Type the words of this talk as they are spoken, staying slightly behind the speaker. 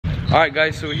All right,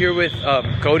 guys, so we're here with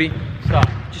Cody. Stop.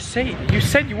 Just say it. You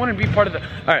said you want to be part of the. All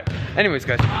right. Anyways,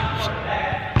 guys.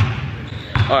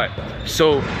 All right.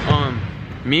 So,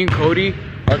 me and Cody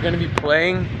are gonna be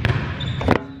playing.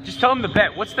 Just tell him the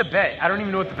bet. What's the bet? I don't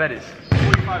even know what the bet is.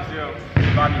 25-0.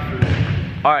 Buy me food.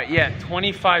 All right. Yeah.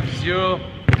 25-0.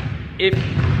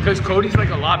 Because Cody's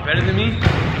like a lot better than me,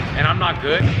 and I'm not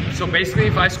good. So basically,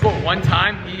 if I score one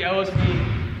time, he owes me.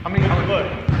 How many? Look.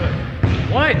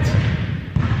 What?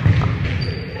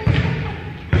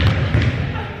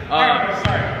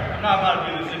 Sorry, I'm not allowed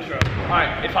to do this intro.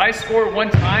 Alright, if I score one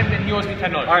time, then he owes me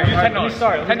 $10. Alright, $10. let me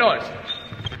start. $10.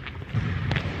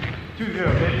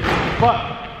 2-0, baby. Fuck.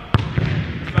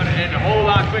 It's about to end a whole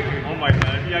lot quicker. Oh my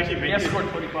god, if you actually make He it. scored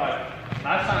 25.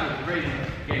 Last time was crazy.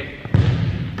 Okay.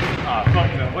 Ah,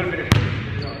 fuck no. What if it is?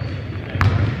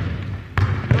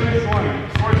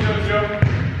 Score 0-0.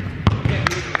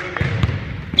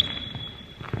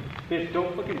 Bitch,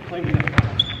 don't fucking play me that.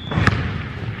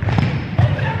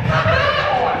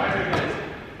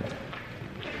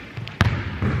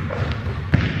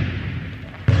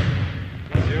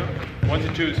 Ones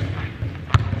and twos.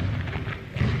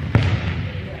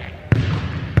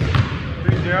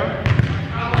 3-0.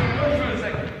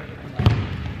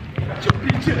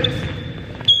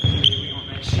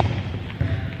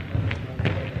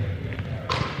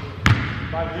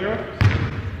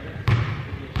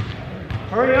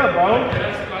 Hurry up, bro.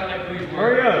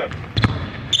 Hurry up.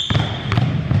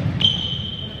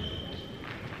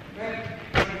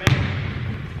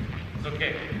 It's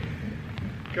okay.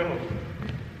 Go.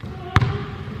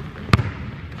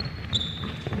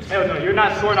 Hell no, you're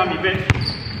not scoring on me, bitch.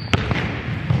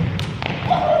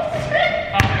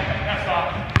 That's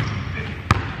off.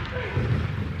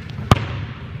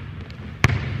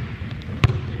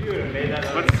 You would have made that.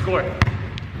 What's the score?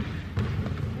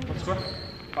 What's the score?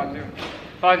 5-0.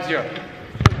 5-0.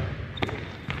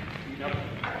 Yep.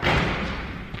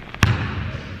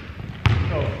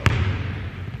 Go.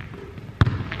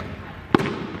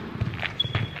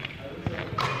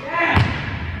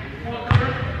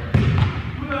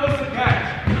 Who else to catch?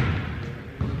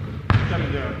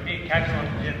 7-0. Hey, catch him on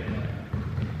the end.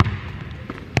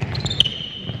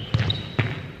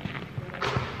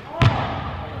 Oh.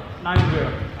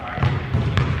 9-0.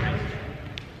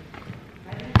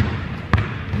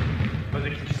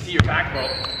 Can you see your back, bro?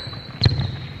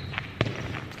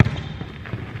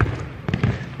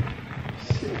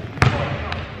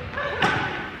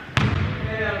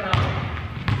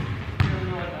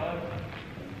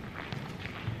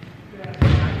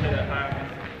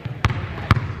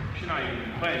 She's not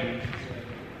even playing.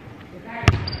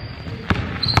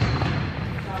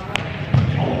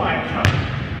 Oh my god.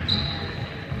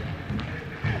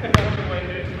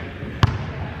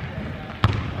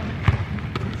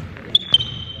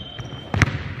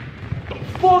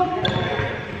 Fuck!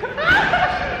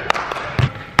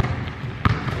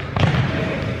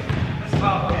 That's a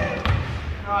foul.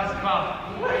 No, it's a foul.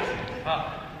 Foul.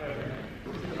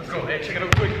 Let's go. Hey, check it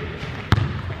out quick.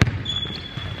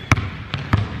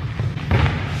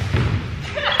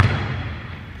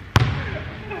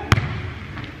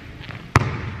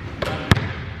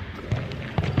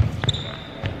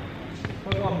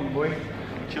 What's on me, boy?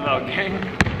 Chill out, gang.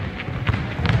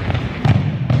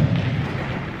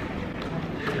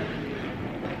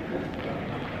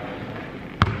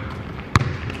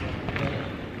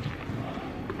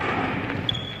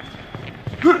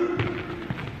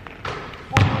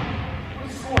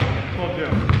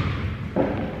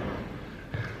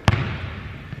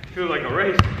 Feels like a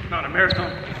race, not a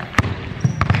marathon.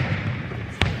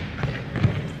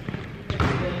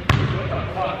 What the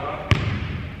fuck, bro?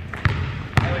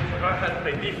 I forgot how to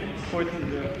play defense.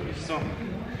 14-0. So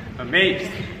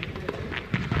amazed.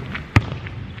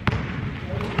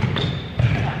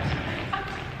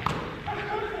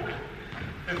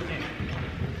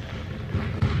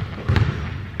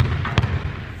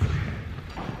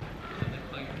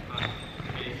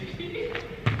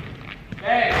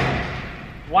 Hey!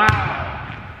 Wow!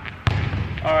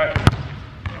 Alright.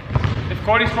 If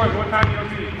Cody scores one time, you don't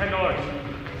see $10.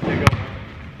 There you go.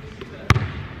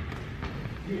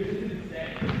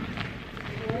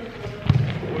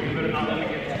 Oh, you better not let me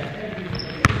get that.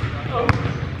 Oh.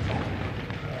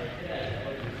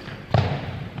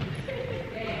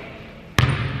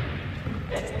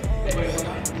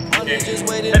 Just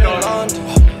waited alone.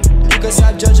 You can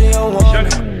stop judging your woman.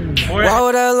 Why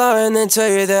would I lie and then tell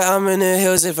you that I'm in the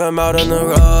hills if I'm out on the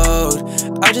road?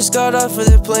 I just got off of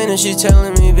the plane and she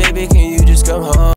telling me, baby, can you just come home?